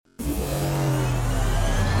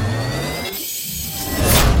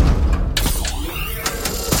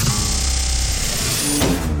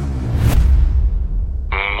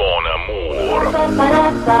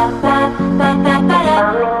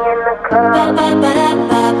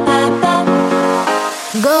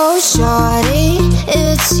Go shorty,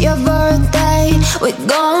 it's your birthday. We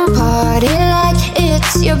gon' party like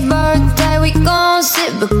it's your birthday. We gon'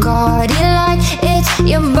 sip Bacardi like it's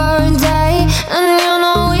your birthday. And you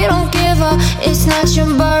know we don't give up, it's not your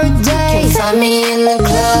birthday. Can't find me in the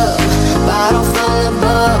club, bottle full of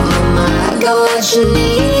bub. Mama, I got what you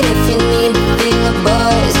need if you need to feel the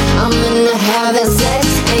buzz. I'm into having sex,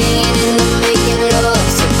 ain't into making love.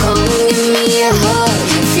 So come give me a hug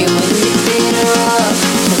if you into getting rough.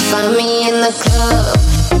 Can't find me in the club,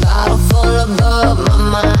 bottle full of bub.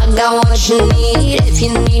 Mama, I got what you need if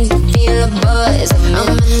you need to feel a buzz. I'm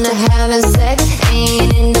into having sex,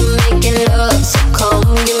 ain't into making love. So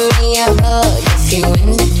come give me a hug if you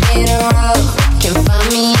into getting rough. Can't find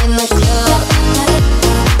me in the club,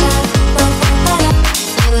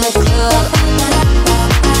 in the club,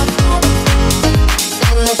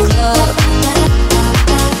 in the club.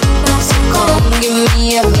 So come give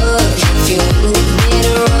me a hug if you into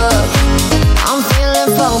getting rough. I'm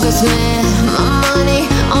feeling focused, man. My money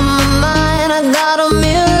on my mind. I got a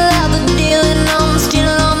meal out the deal and I'm still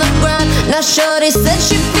on the grind. Now shorty said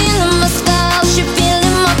she feeling my style, she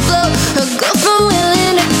feeling my flow. Her girlfriend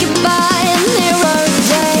willing to get by and there are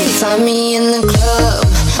days. Find me in the club,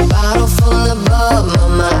 bottle full of bub.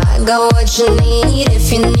 Mama, I got what you need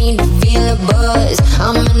if you need to feel a buzz.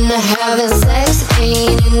 I'm into having sex,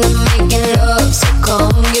 ain't into making love. So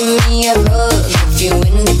come give me a hug if you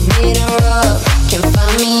into getting rough. Can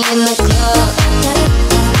find me in the club,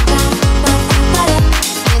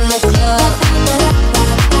 in the club,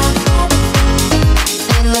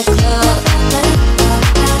 in the club.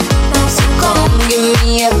 So come give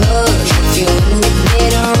me a hug if you into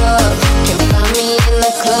getting rough. Can find me in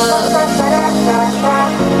the club.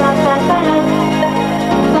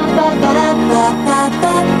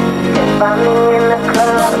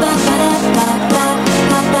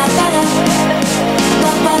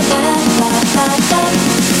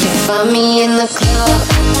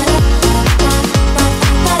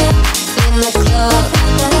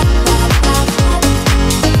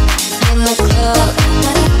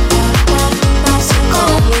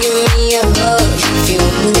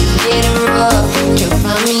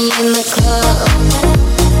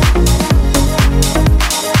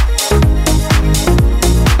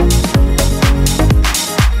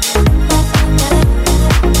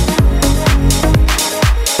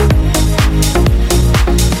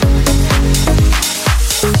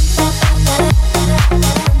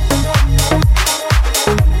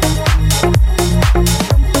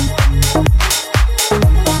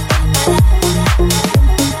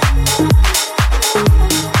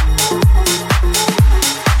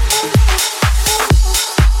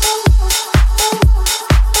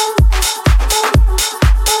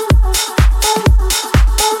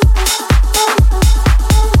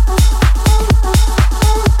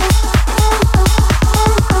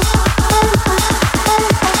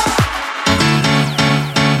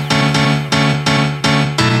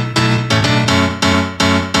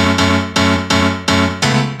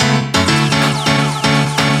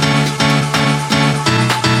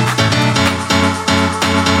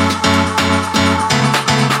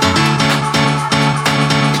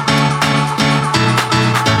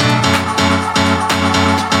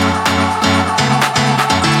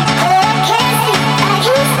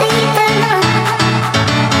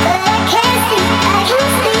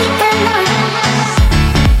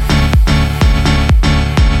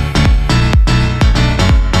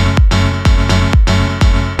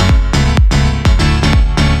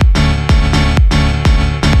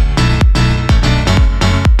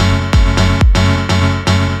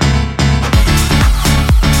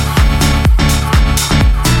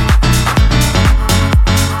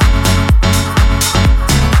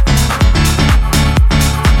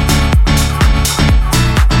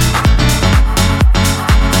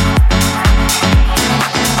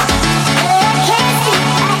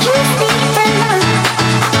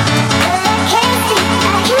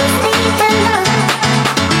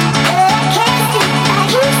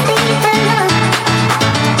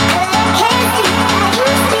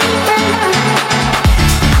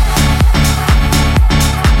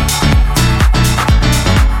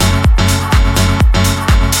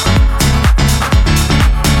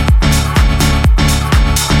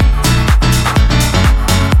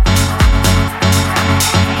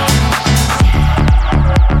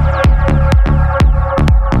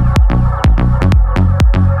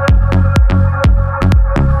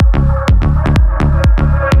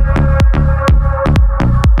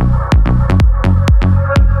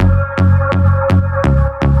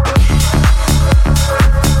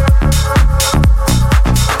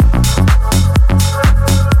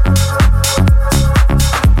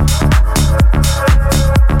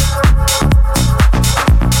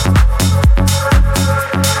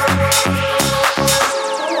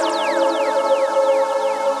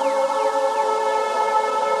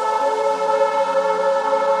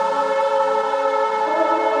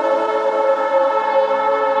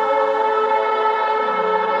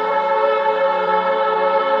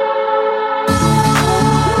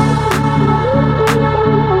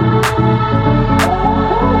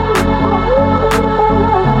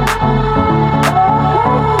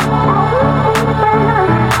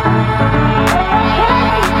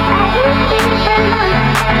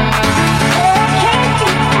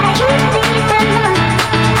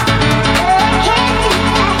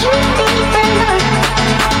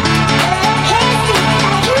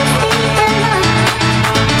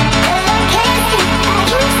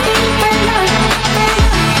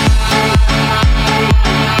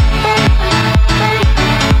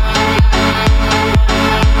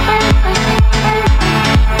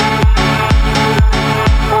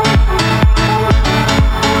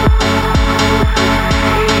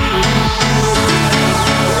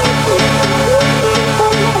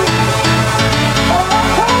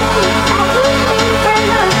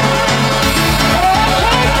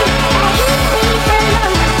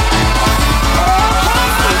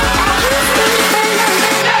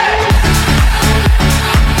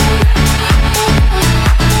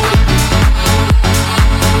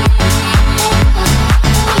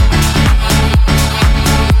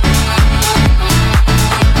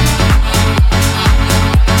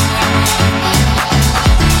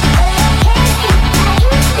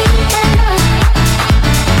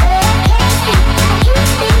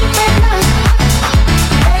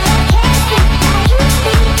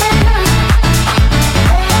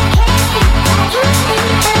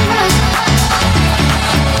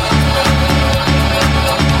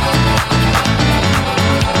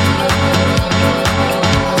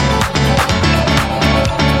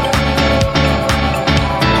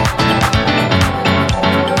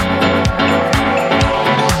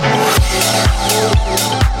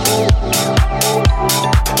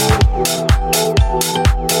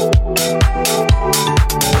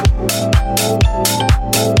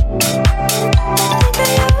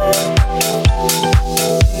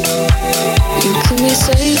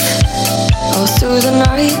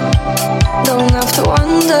 night. Don't have to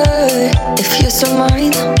wonder if you're still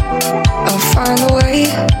mine. I'll find a way.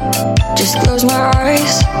 Just close my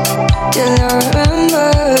eyes till I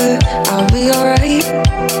remember. I'll be alright.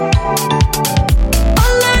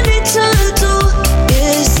 All I need to do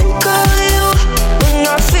is think of you when I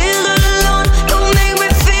feel alone. Don't make me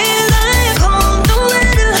feel like home. No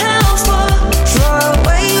matter how far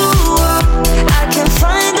away you are, I can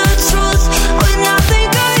find the truth when I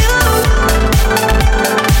think of you.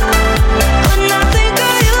 When I think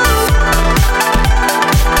of you.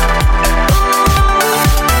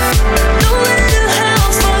 No matter how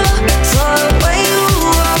far away you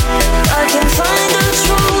are, I can find the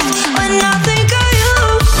truth when I think of you.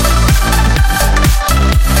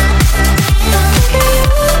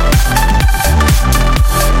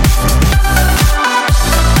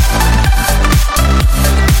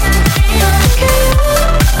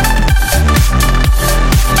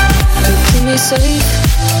 You keep me safe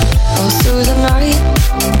all through the night.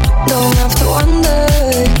 Don't have to wonder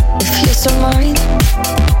if you're still mine.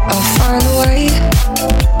 I'll find a way.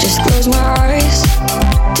 Just close my eyes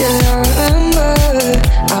till I remember.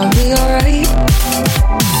 I'll be alright.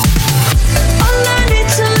 All I need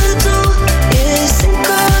to do is think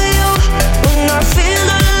of you when I feel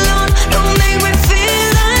alone. Don't make me feel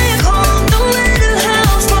like home. No matter how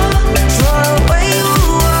far away you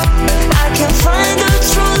are, I can find the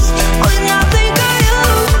truth when I think of you.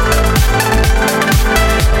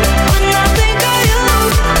 When I think of you.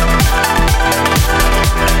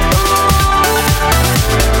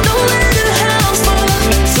 No matter how far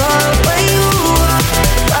away you are,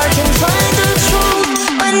 I can find the truth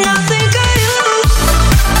when I think of you.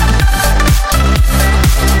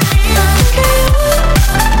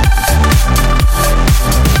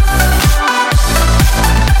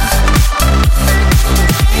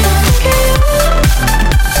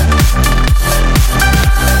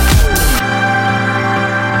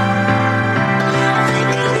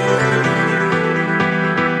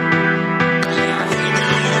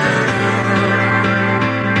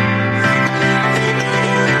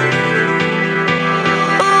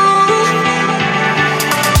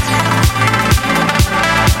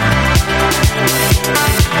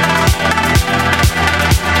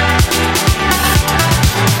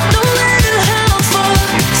 No matter how far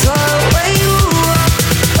away you are,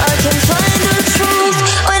 I can find the truth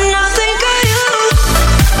when I think of you.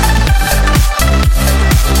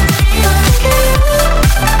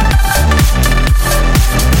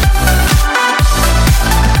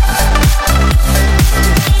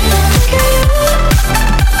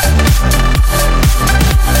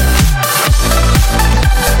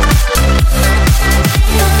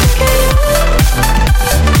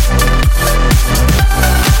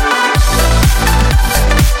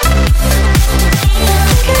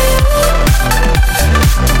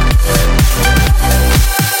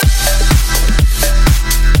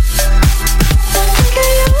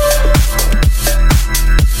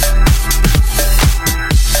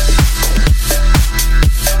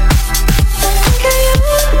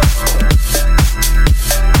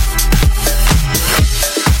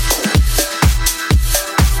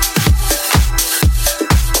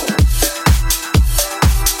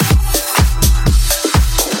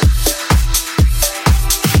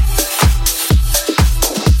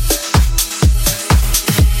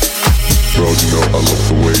 Bro, you know I love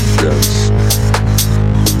the way you dance.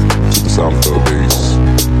 To the sound of the bass.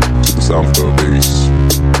 To the sound of the bass.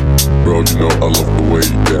 Bro, you know I love the way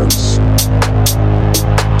you dance.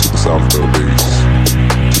 To the sound of the bass.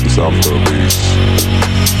 To the sound of the bass.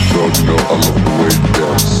 Bro, you know I love the way you dance. To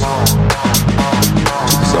the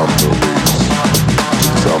sound of the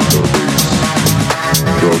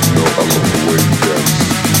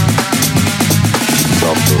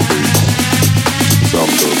bass. To the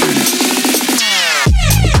sound of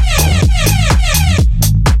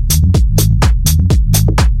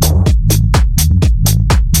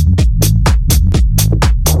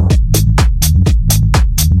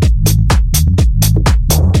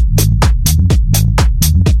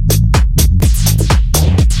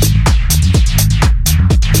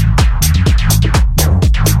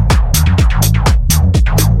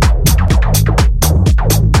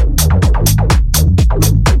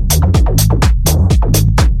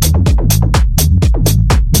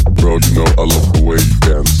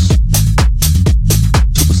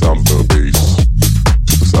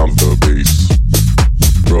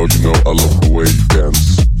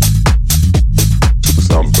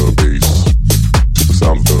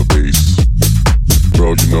the bass. Bro,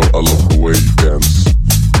 you know I love the way you dance.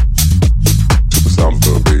 To the sound of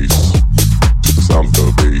the bass. To the sound of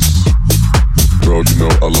the bass.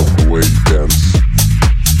 I love the way you dance.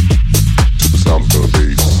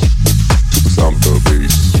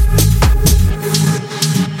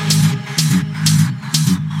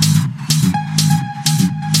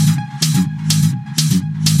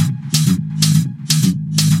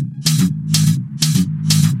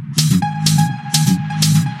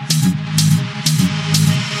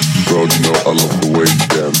 know I love the way you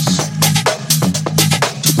dance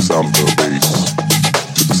to the sound of the bass,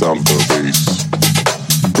 to the sound of the bass.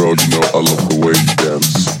 Bro, you know I love the way you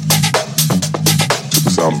dance to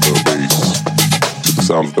the sound of the bass, to the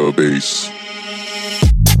sound of the bass.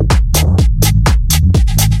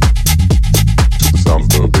 To the sound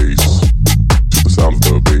of the bass, to the sound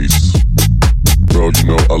of the bass. Bro, you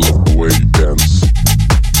know I love the way you dance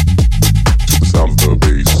to the sound of the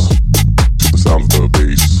bass, to the sound of the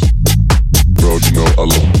bass. Bro, you know I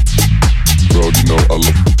love. Bro, you know I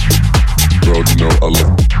love. Bro, you know I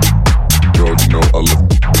love. Bro, you know I love.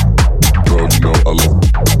 Bro, you know I love.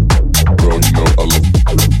 Bro, you know I love.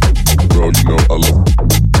 Bro, you know I love.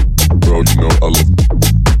 Bro, you know I love.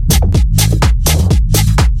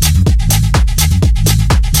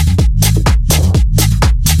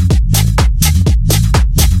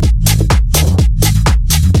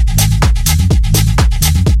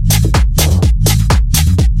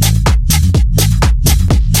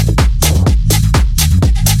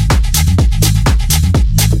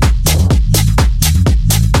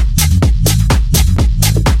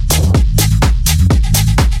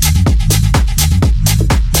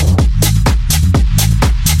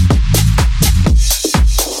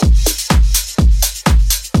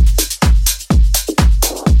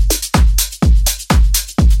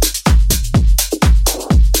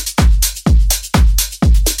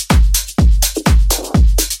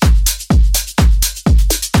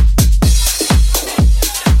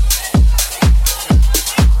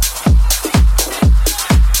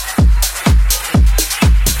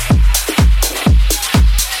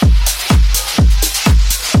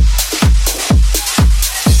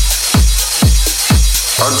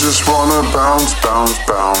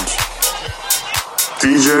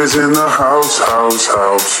 DJ's in the house.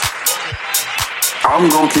 I'm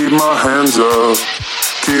gon' keep my hands up,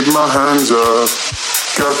 keep my hands up.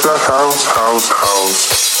 Got the house.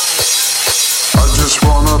 I just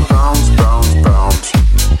wanna bounce.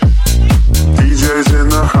 DJ's in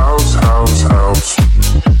the house.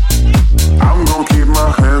 I'm gon' keep my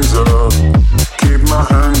hands up, keep my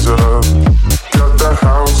hands up. Got the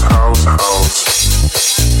house.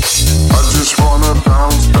 I just wanna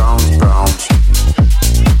bounce.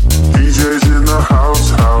 DJ's in the house.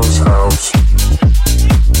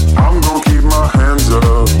 I'm gon' keep my hands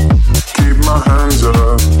up, keep my hands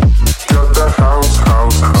up. Got the house.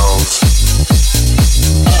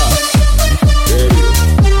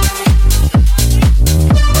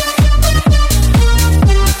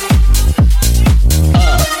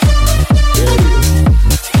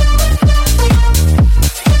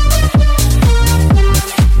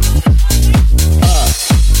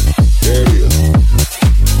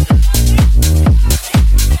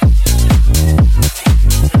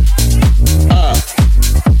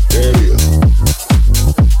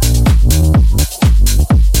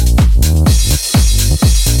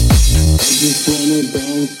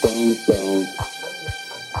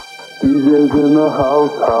 DJ's in the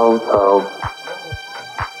house.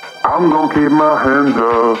 I'm gon' keep my hands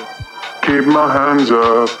up, keep my hands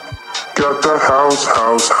up. Got the house.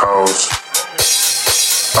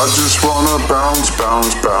 I just wanna bounce.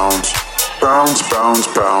 Bounce.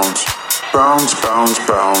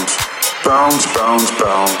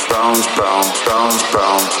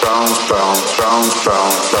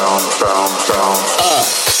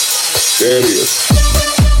 There it is.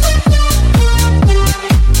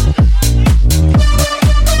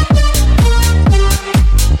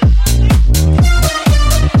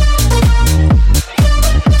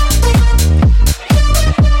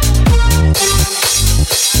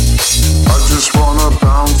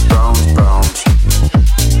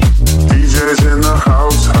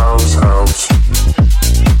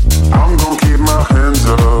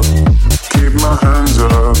 Keep my hands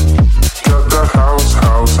up, got the house.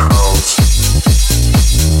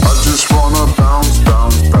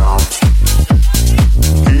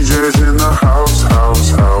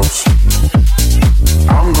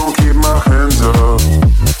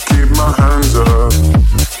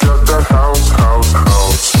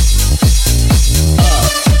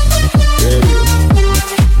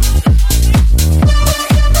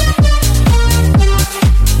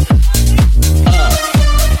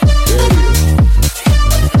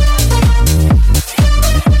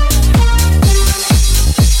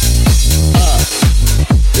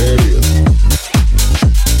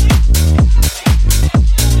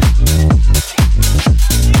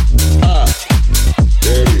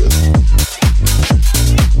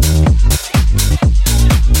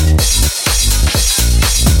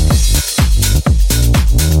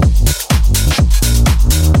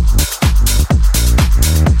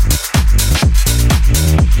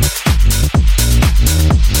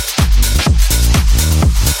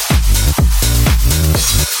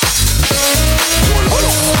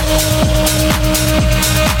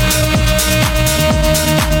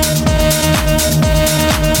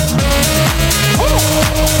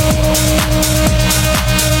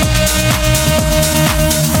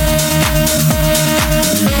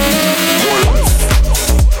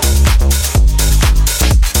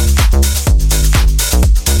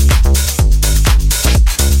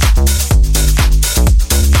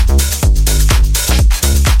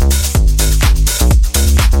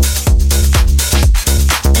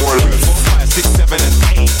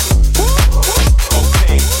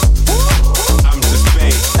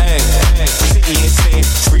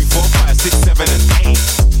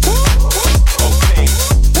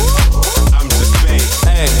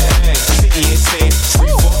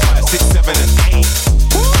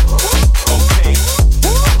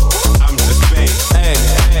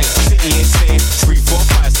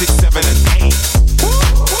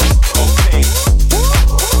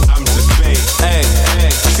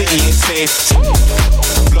 face.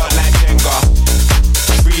 Blood like Jenga.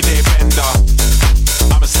 3-day bender.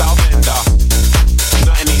 I'm a style bender.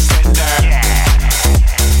 Not an extender.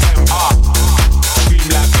 Scream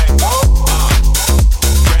like Benga.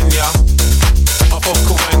 Brenya. Off of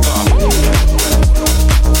Kawenga.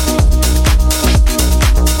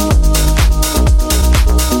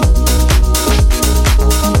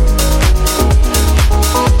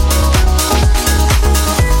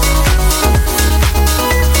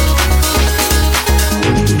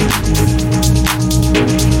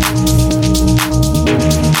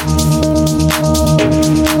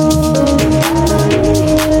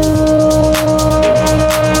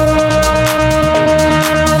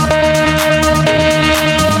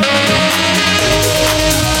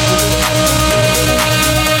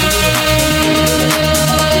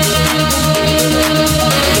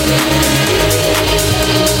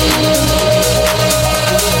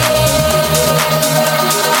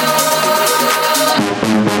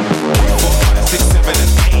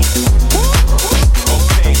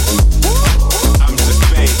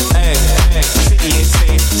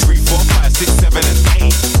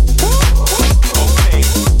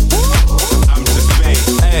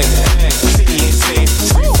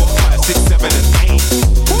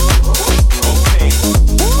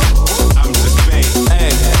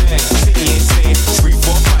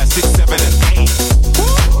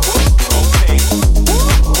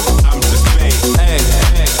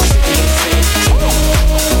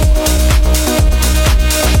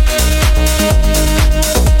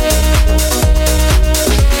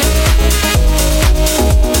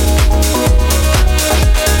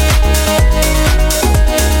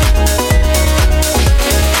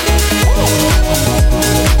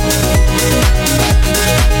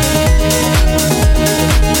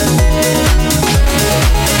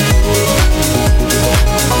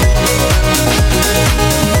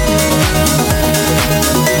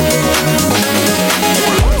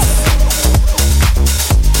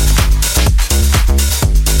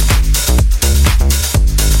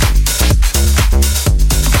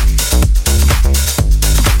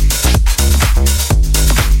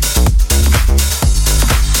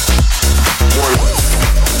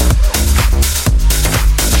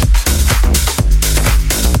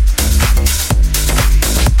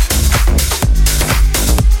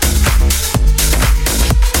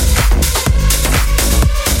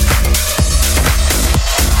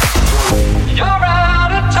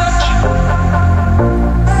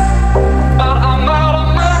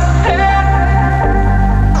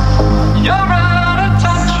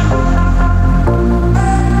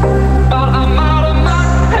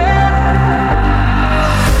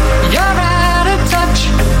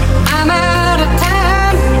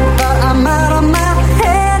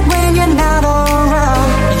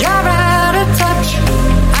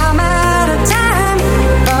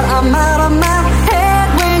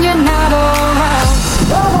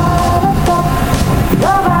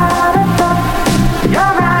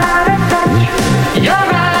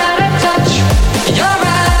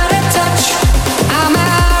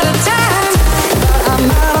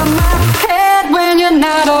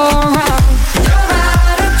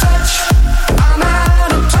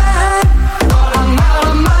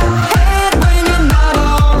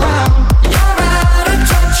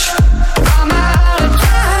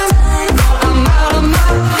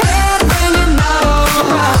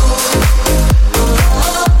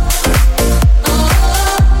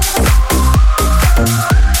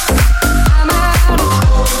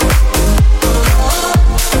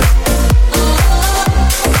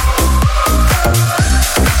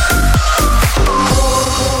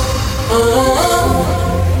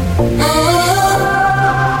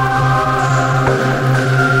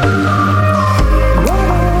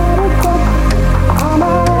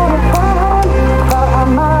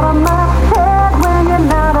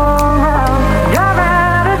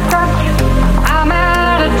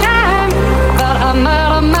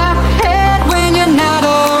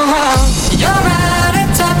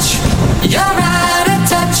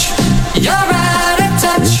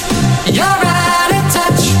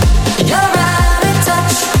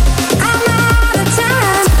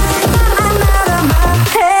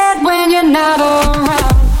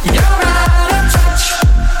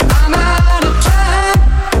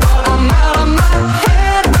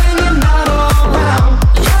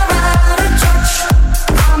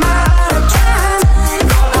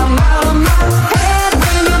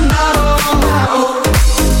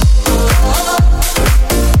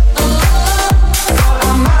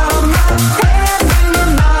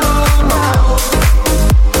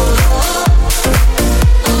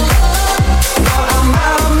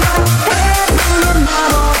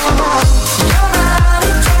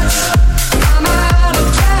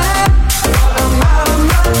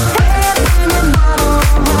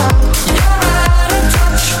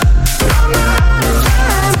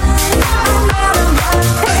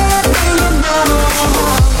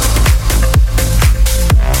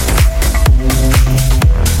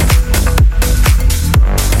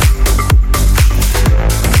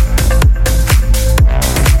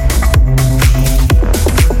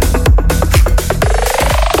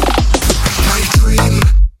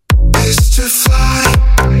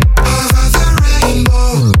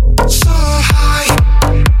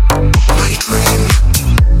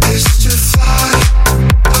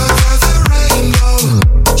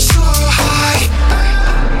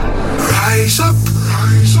 Rise up,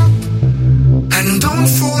 and don't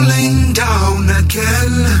falling down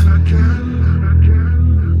again.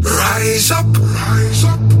 Rise up,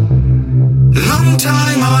 long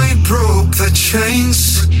time I broke the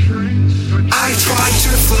chains. I tried to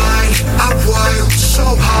fly a while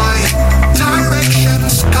so high, direction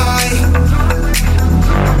sky.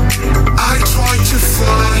 I tried to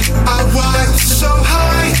fly a while so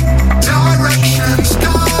high, direction sky.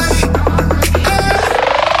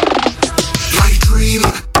 My dream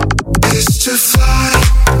is to fly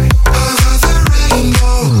over the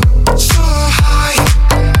rainbow so high.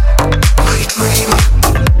 My dream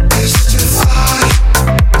is to fly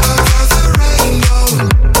over the rainbow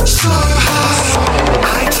so high. I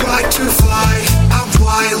tried to fly a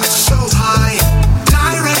while so high,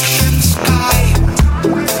 direction sky.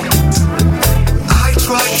 I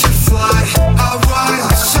tried to fly a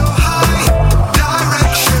while so high,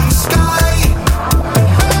 direction sky.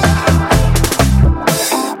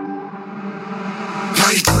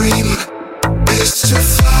 My dream is to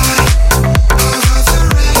fly over the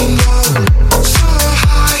rainbow so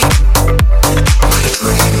high. My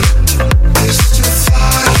dream is to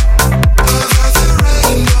fly over the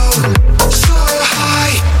rainbow so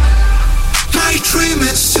high. My dream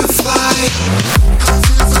is to fly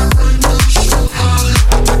over the rainbow so high.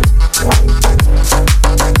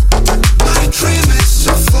 My dream is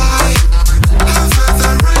to fly over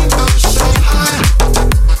the rainbow so high.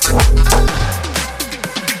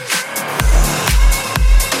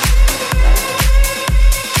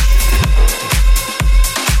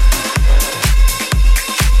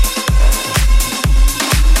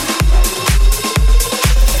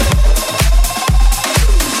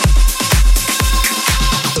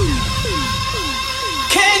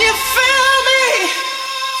 Can you feel me?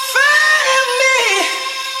 Feel me?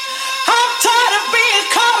 I'm tired of being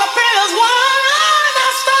caught up in this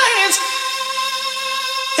one-night stands.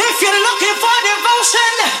 If you're looking for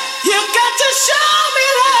devotion, you got to show me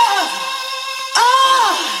love.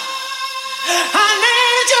 Oh, I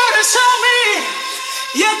need you to show me.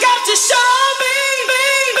 You got to show me.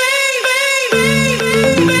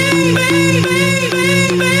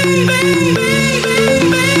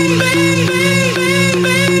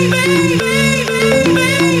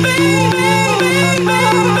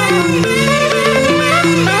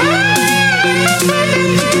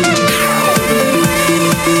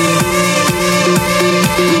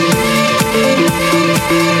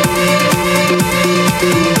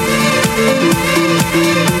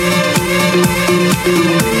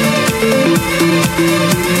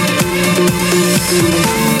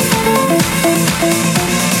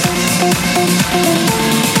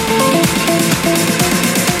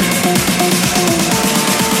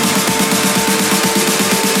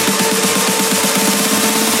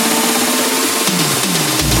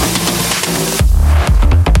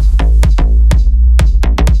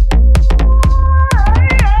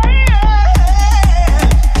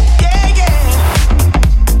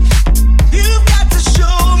 You've got to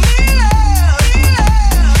show me love.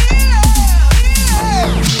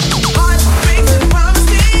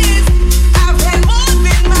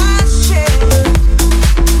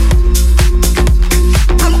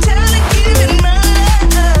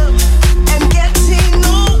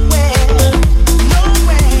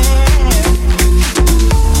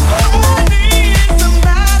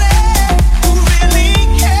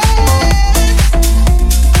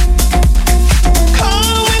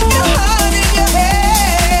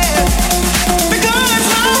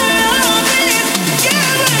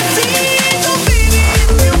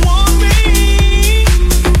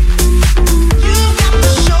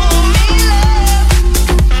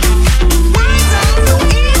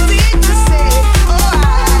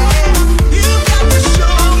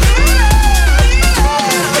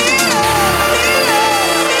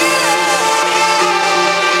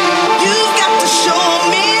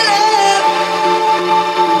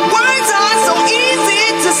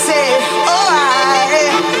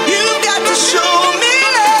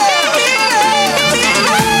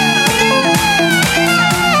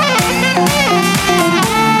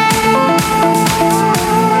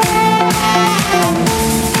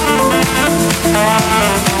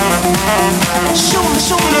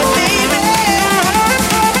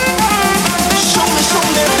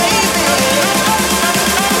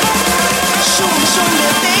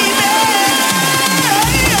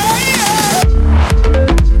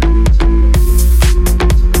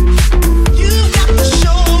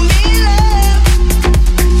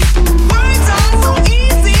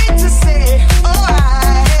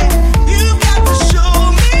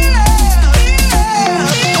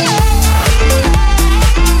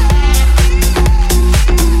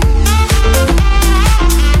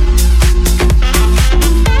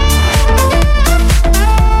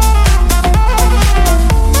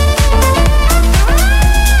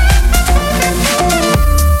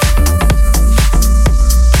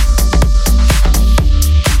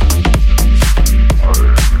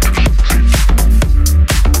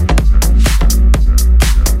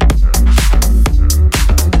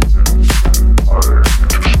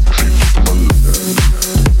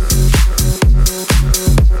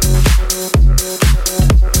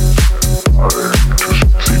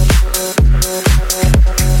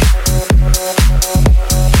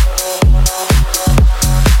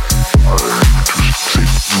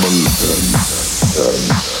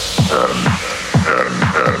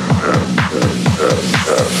 I'm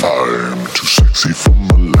too sexy for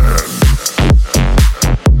my land.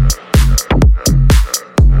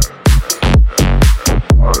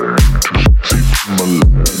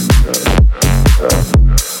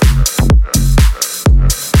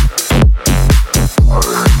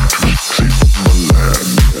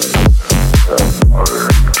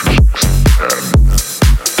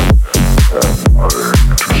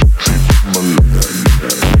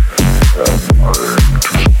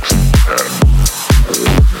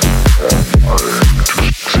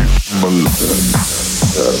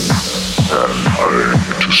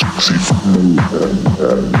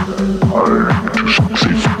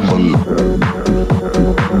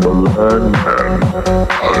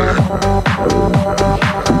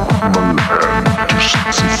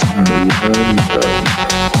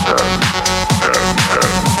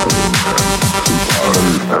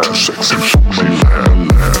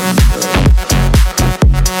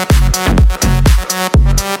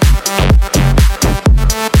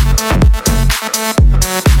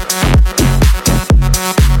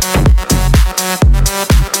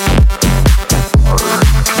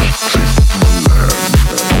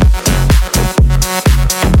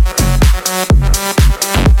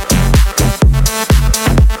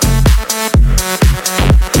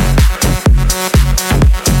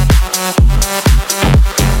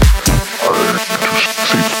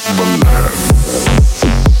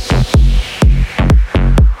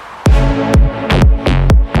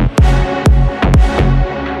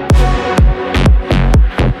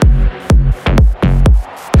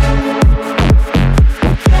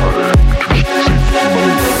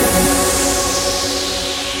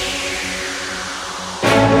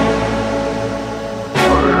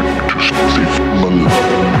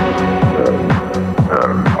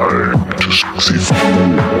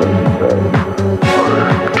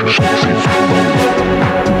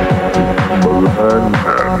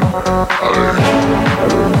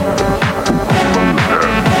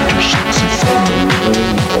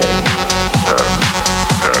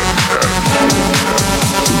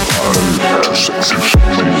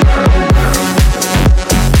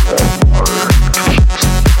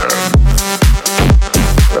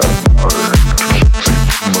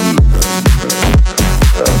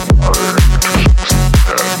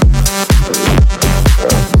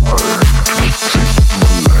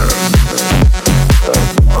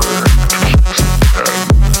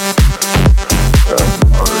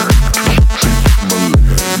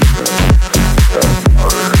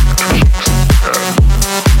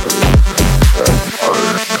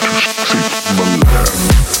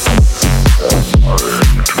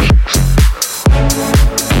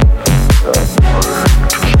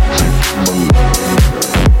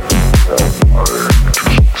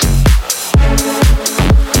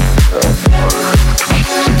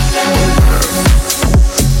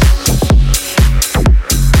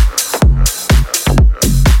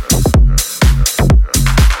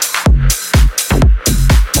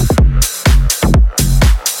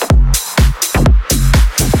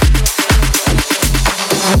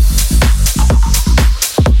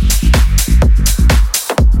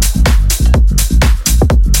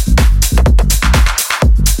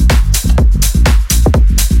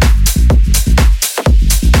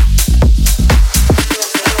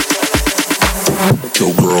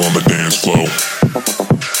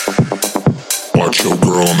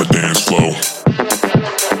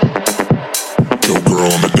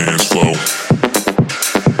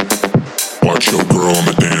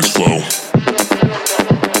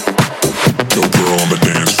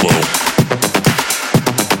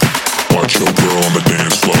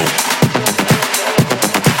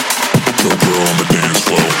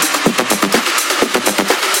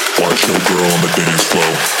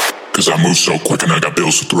 So quick and I got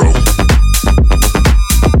bills to throw.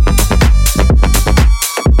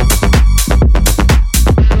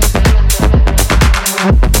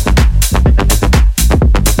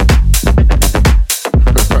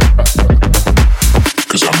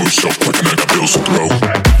 Cause I move so quick and I got bills to throw.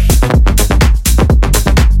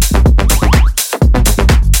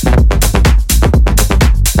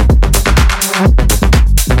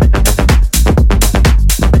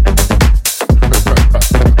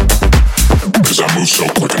 So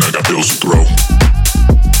quick and I got bills to throw.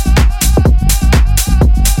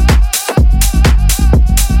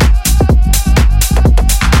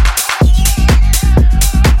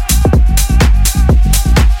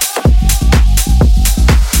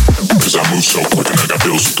 Cause I move so quick and I got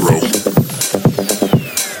bills to throw.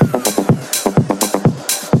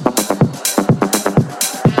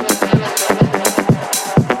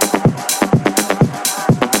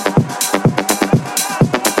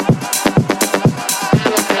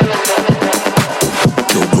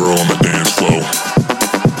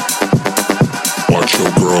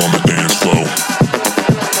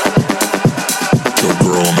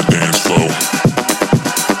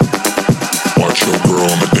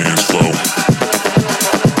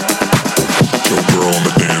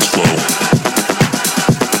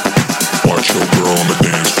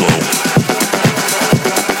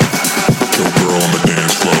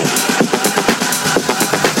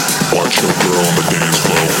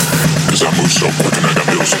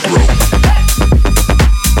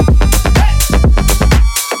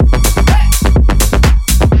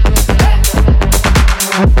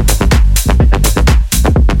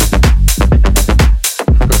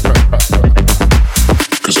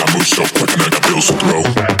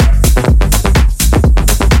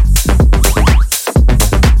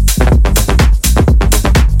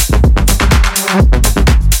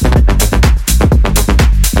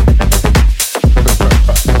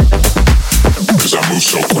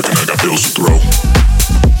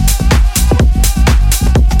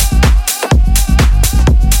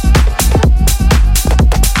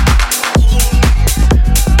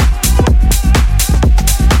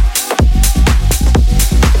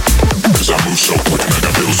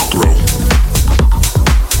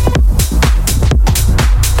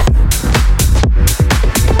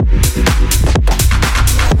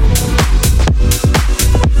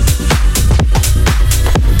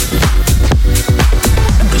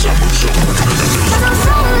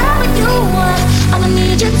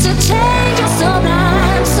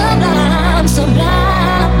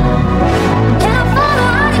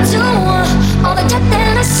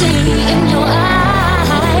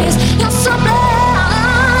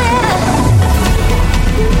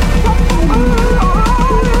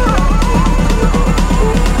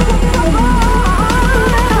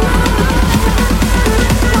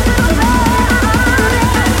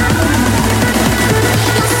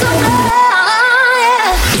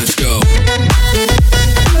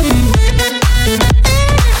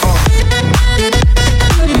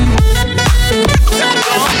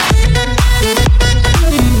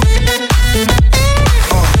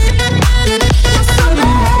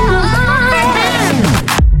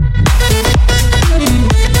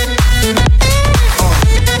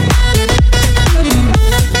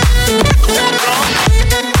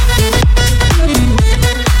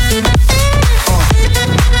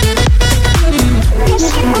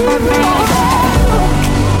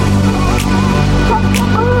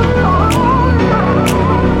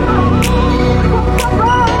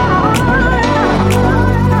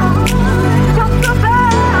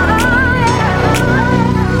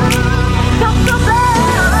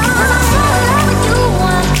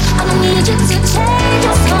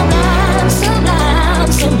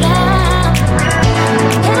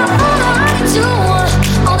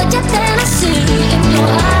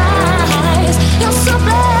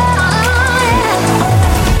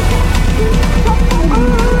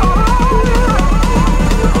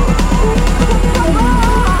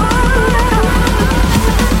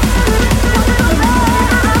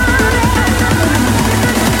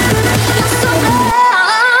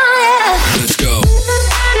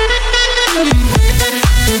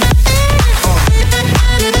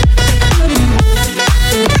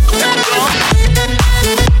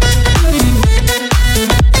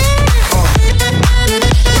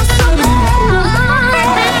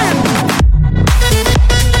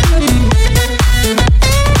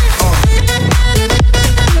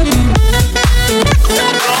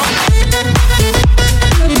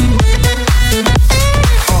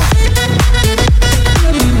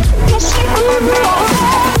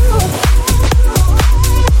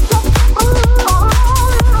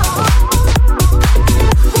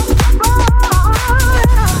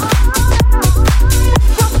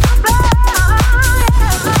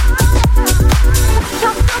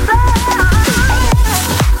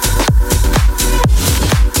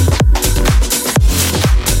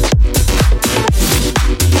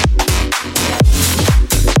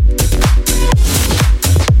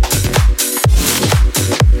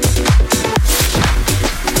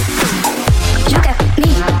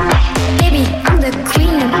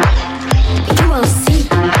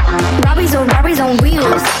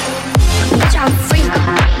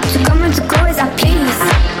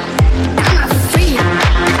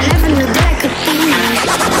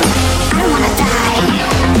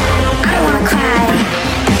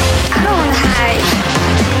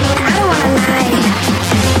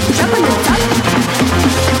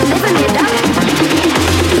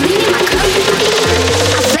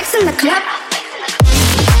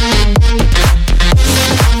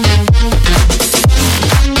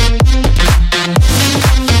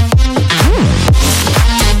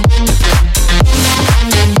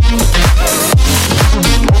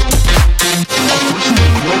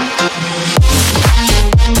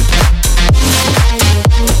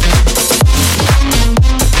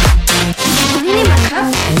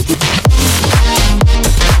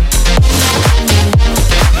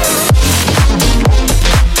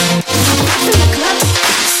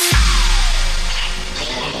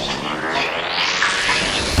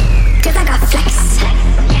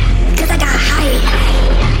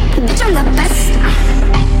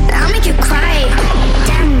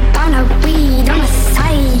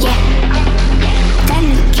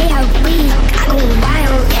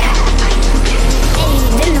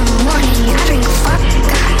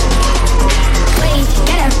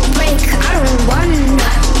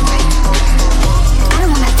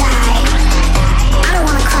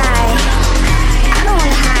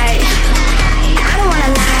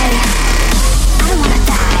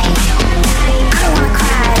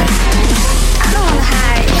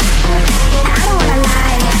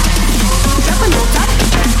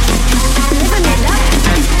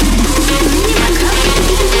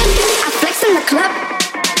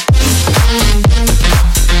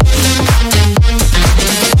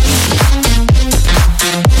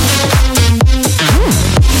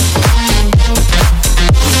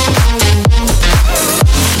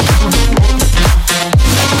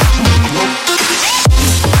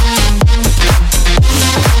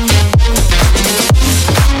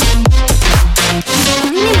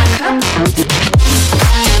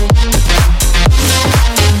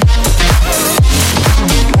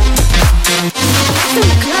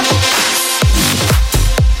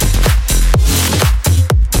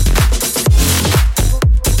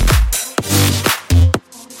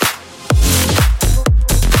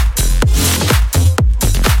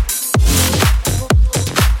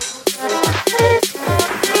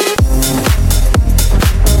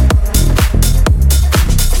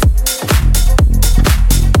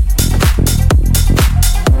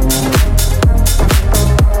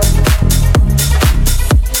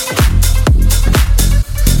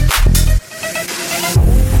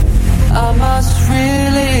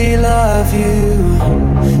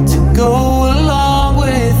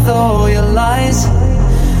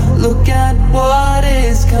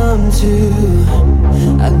 too.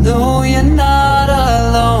 I know you're not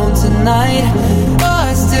alone tonight,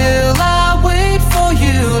 but still I wait for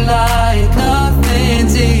you like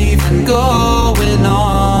nothing's even going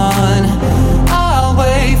on. I'll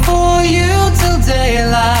wait for you till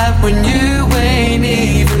daylight when you ain't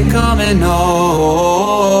even coming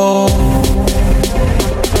home.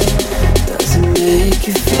 Does it make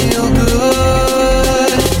you feel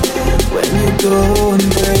good when you go and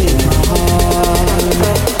break my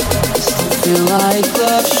heart? Still feel like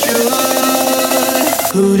love should.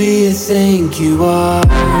 Who do you think you are?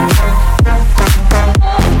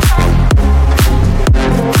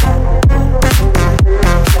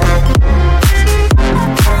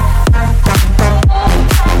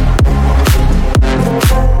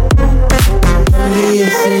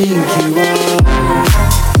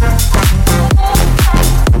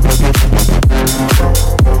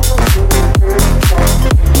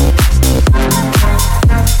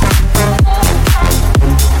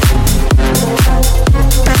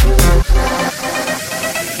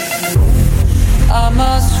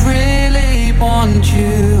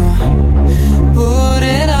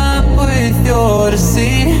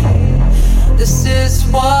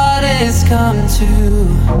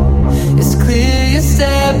 It's clear you're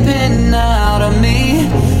stepping out on me.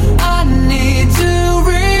 I need to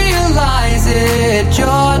realize it.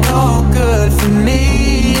 You're no good for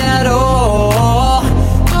me at all.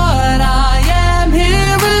 But I am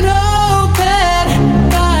here and hoping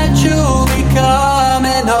that you'll be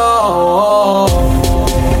coming home.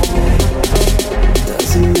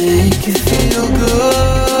 Does it make you feel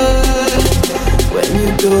good when you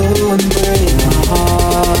go and break my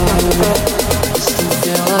heart?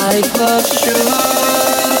 Like love should.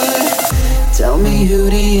 Tell me, who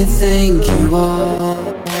do you think you are?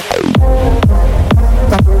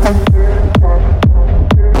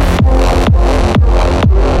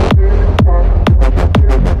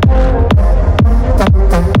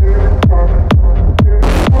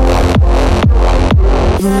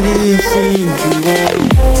 Who do you think you are?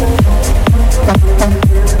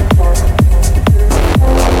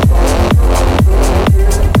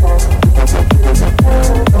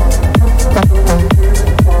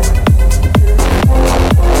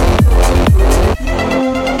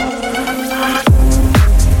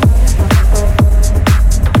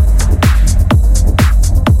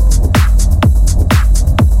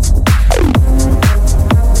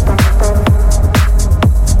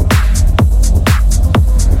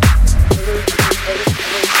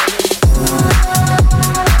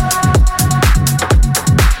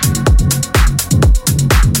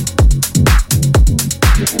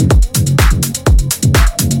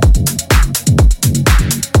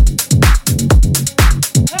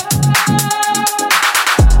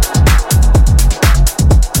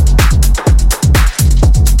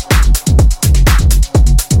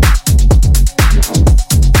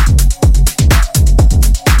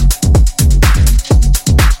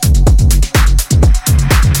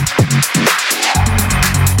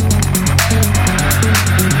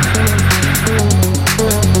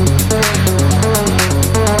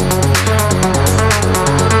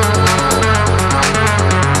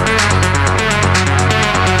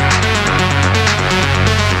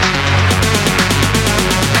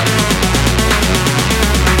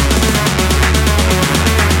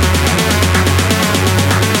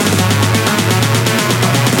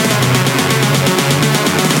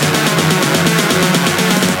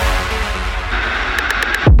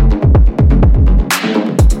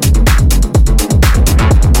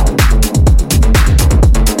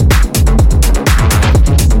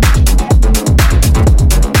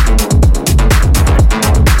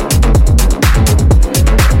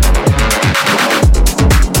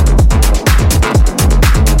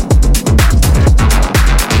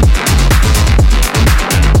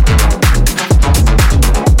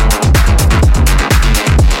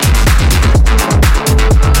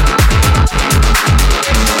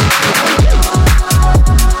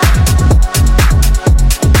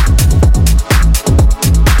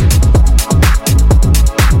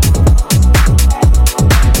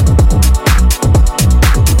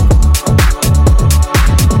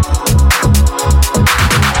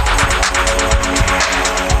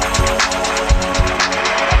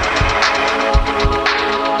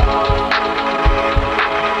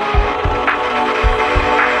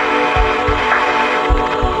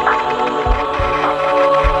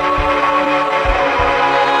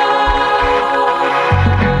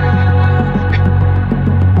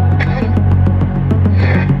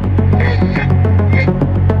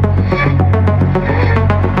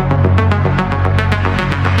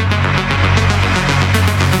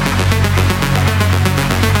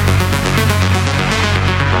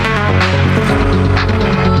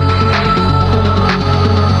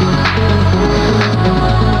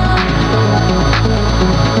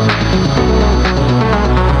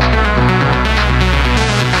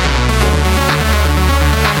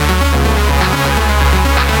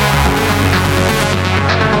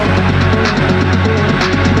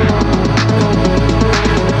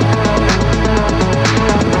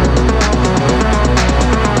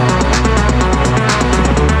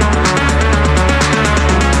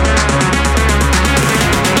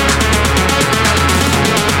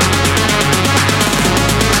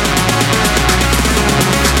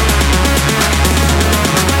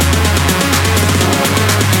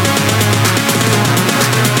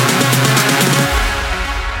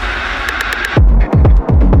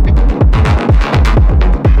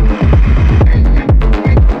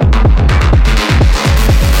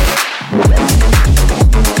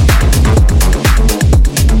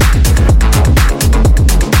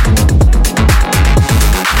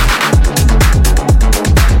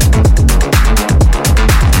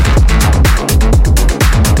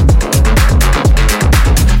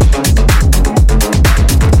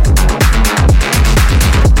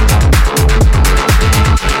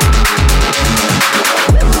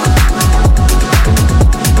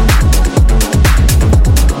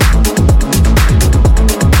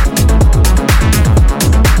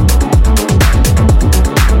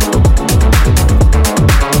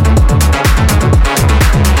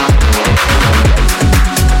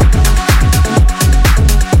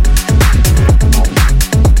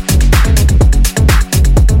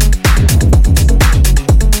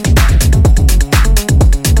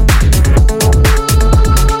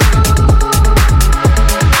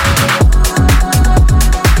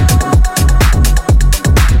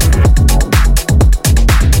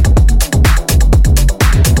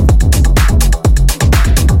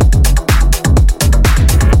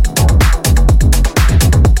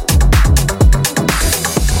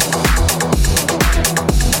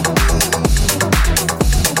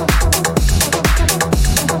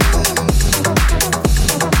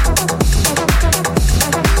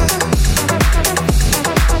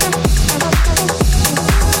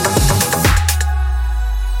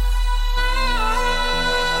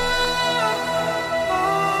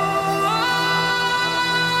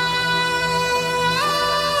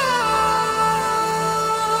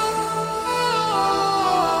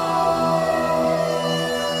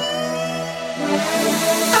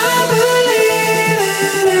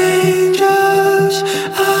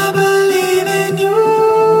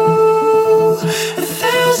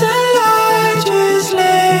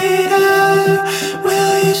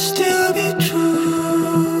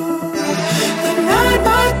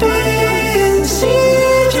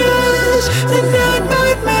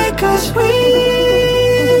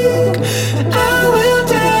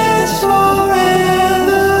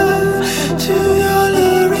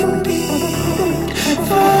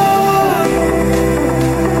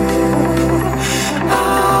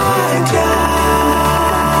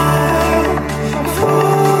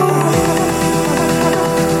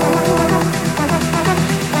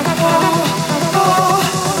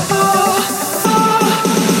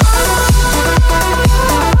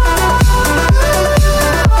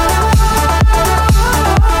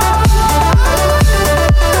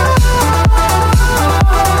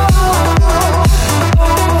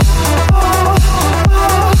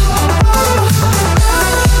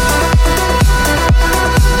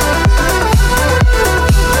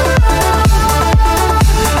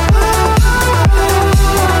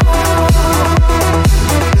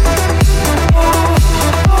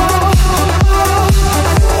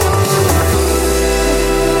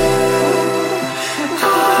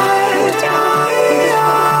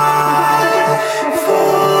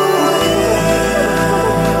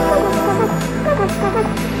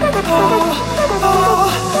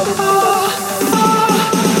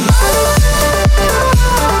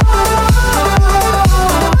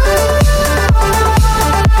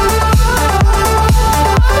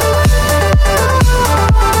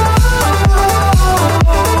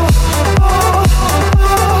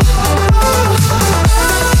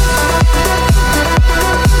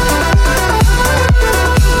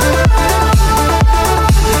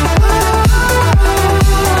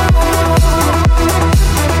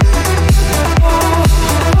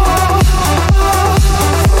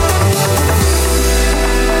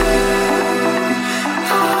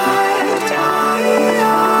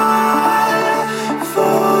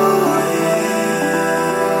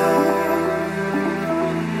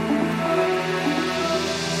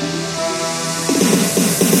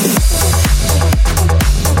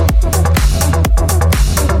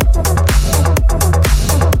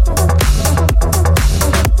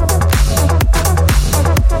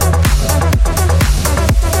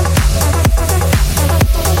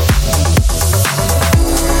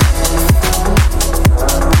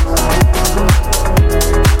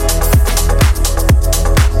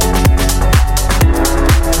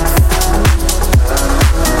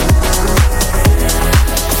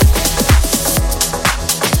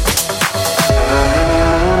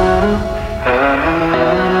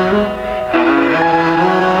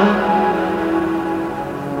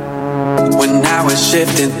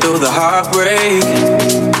 Shifting through the heartbreak,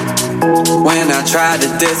 when I tried to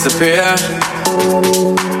disappear,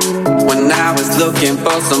 when I was looking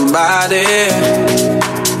for somebody,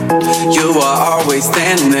 you were always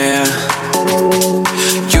standing there.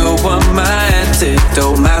 You were my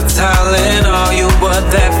antidote, my Tylenol. You were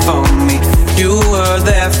there for me, you were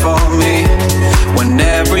there for me. When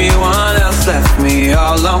everyone else left me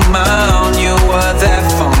all on my own, you were there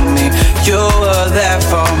for me, you were there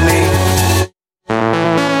for me.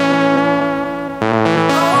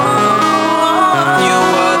 You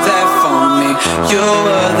were there for me. You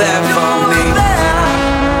were there for me.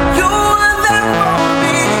 You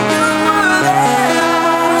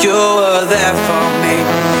were there for me.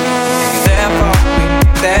 There for me.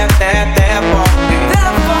 There for me.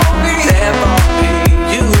 There for me. There for me.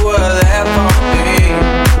 You were there for me.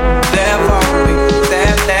 There for me.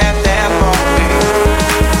 There for me.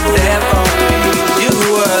 There for me. You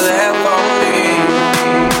were there for me.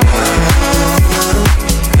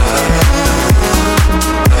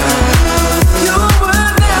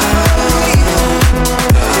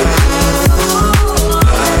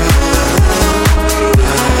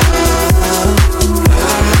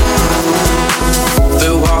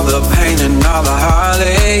 All the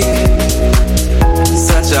heartache,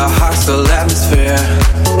 such a hostile atmosphere.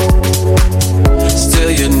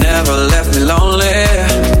 Still you never left me lonely.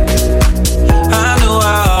 I knew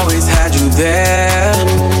I always had you there.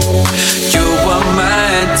 You were my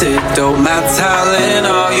antidote, my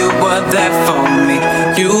Tylenol. You were there for me,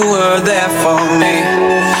 you were there for me.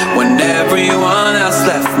 When everyone else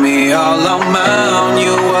left me all on my own,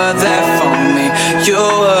 you were there for me, you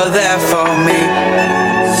were there for me.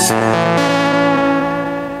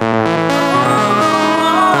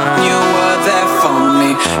 You were there for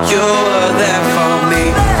me. You were there for me.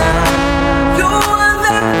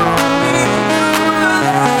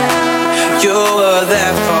 You were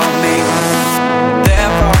there for me.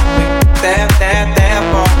 There for me. There for me. There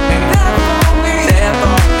for me.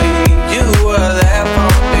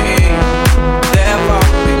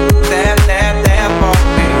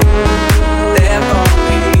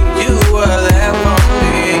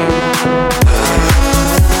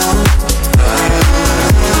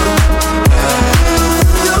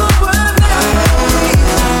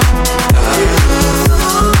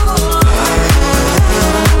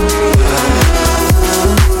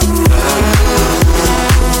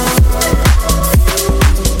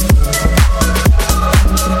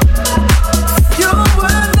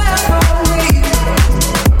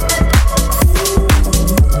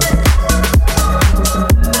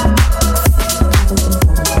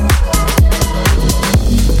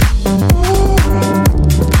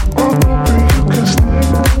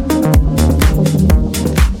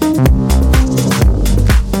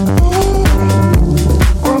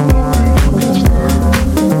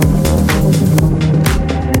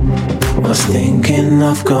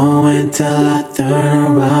 going till I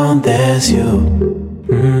turn around, there's you.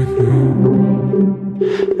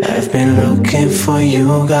 I've been looking for you,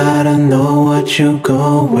 gotta know what you're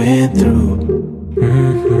going through.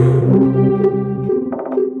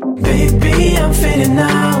 Baby, I'm fading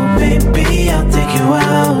out, baby, I'll take you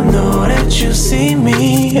out. Know that you see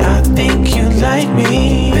me, I think you like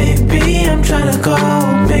me. Baby, I'm trying to go,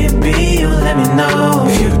 baby, you let me know.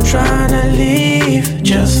 If you're trying to leave,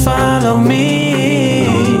 just follow me.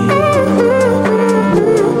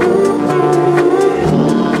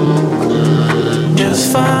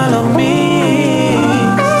 Just follow me.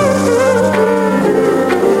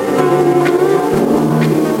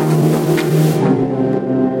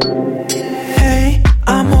 Hey,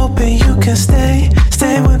 I'm hoping you can stay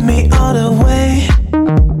with me all the way.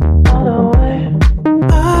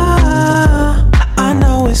 I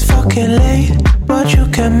know it's fucking late, but you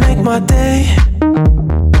can make my day.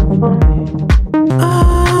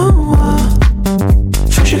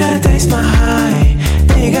 First you gotta taste my high,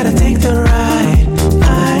 then you gotta take the ride.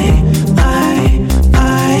 I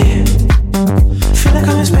feel like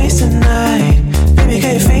I'm in space tonight. Baby,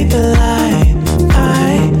 can you fade the light?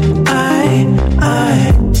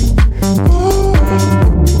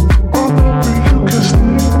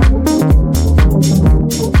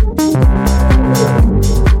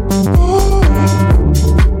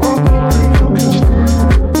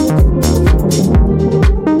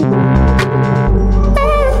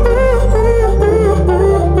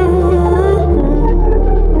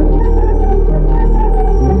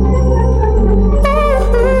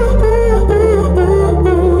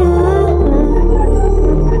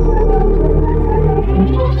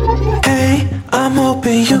 I'm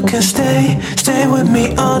hoping you can stay with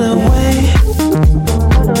me all the way.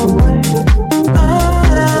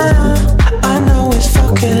 I know it's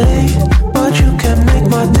fucking late, but you can make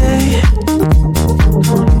my day.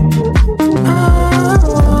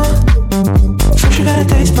 First you gotta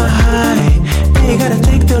taste my high, then you gotta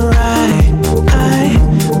take the ride.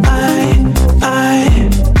 I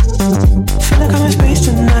feel like I'm in space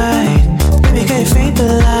tonight. Baby, can you fade the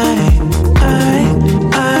light?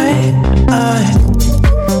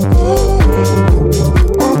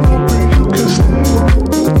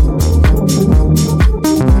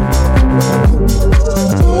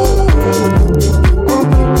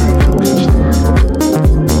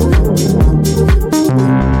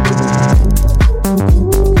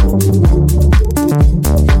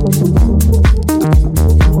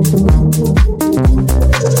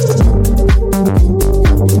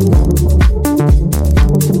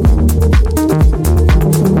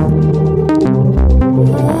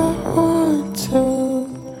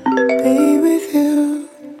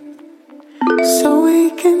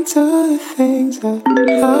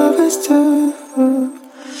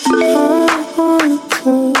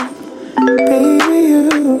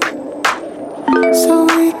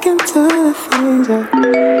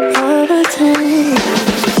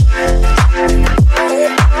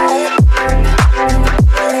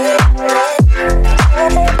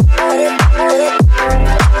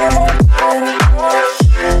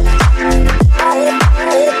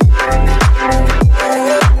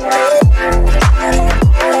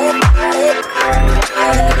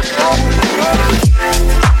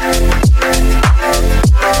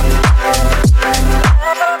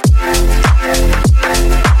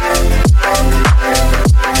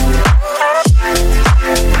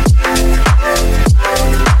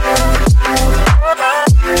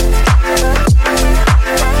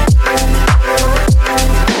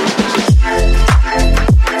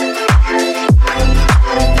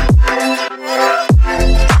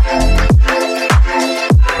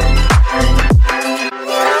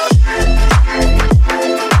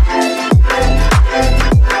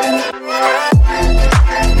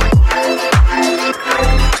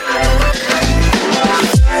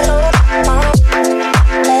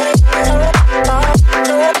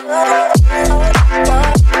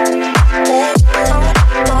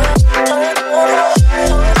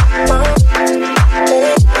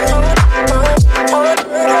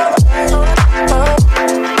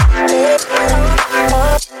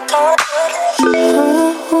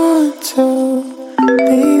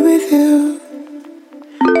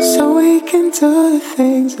 Do the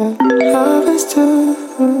things that lovers do.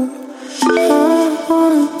 I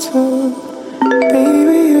want to.